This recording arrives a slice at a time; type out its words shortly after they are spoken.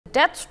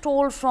death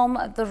toll from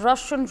the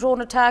Russian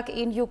drone attack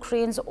in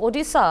Ukraine's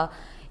Odesa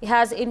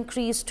has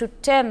increased to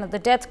 10. The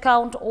death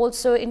count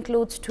also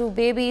includes 2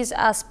 babies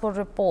as per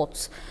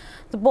reports.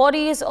 The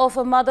bodies of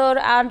a mother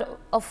and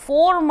a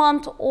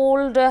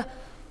 4-month-old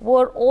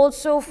were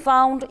also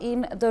found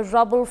in the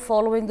rubble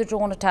following the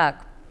drone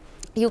attack.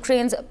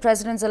 Ukraine's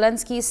President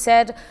Zelensky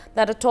said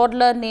that a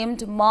toddler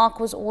named Mark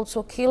was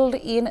also killed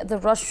in the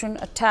Russian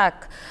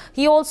attack.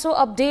 He also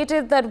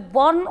updated that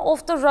one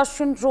of the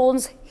Russian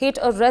drones hit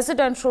a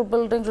residential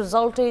building,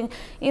 resulting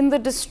in the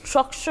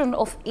destruction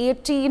of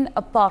 18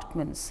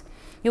 apartments.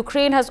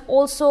 Ukraine has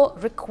also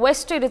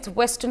requested its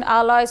Western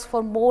allies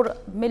for more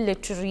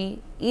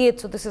military aid.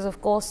 So this is,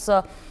 of course,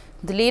 the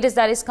latest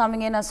that is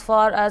coming in as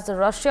far as the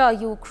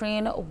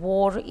Russia-Ukraine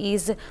war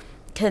is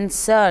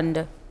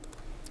concerned.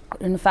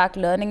 In fact,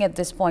 learning at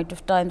this point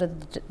of time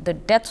that the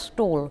death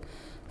toll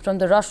from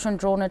the Russian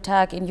drone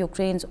attack in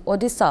Ukraine's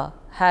Odesa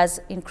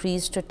has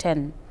increased to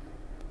 10.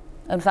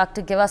 In fact,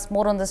 to give us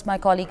more on this, my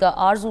colleague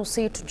Arzu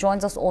Seth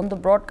joins us on the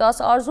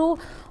broadcast. Arzu,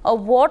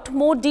 what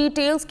more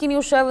details can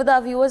you share with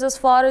our viewers as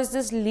far as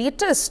this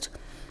latest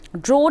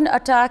drone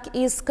attack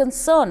is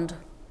concerned?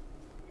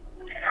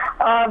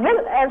 Well,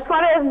 as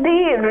far as the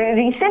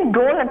recent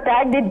drone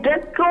attack, the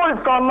death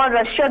toll from a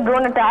Russia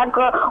drone attack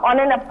on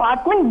an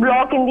apartment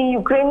block in the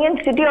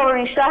Ukrainian city of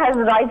Odesa has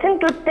risen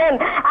to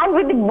 10, and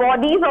with the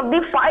bodies of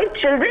the 5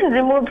 children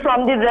removed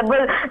from the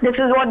rebel. This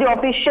is what the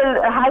official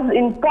has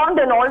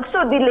informed, and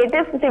also the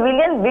latest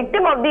civilian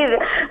victim of the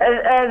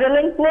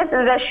relentless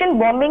Russian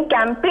bombing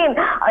campaign.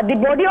 The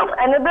body of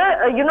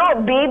another,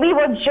 baby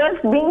was just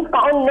being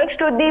found next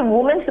to the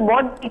woman's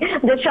body.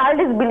 The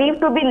child is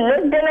believed to be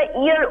less than a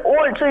year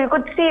old. So you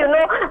could see,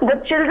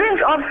 the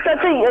children of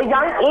such a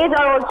young age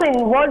are also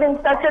involved in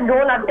such a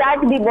drone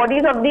attack. The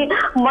bodies of the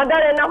mother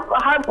and of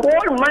her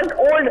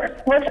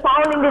 4-month-old was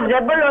found in the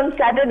rebel on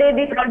Saturday,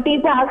 the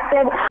authorities have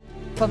said.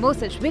 For more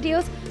such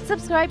videos,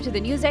 subscribe to the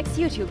NewsX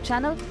YouTube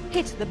channel,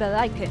 hit the bell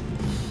icon.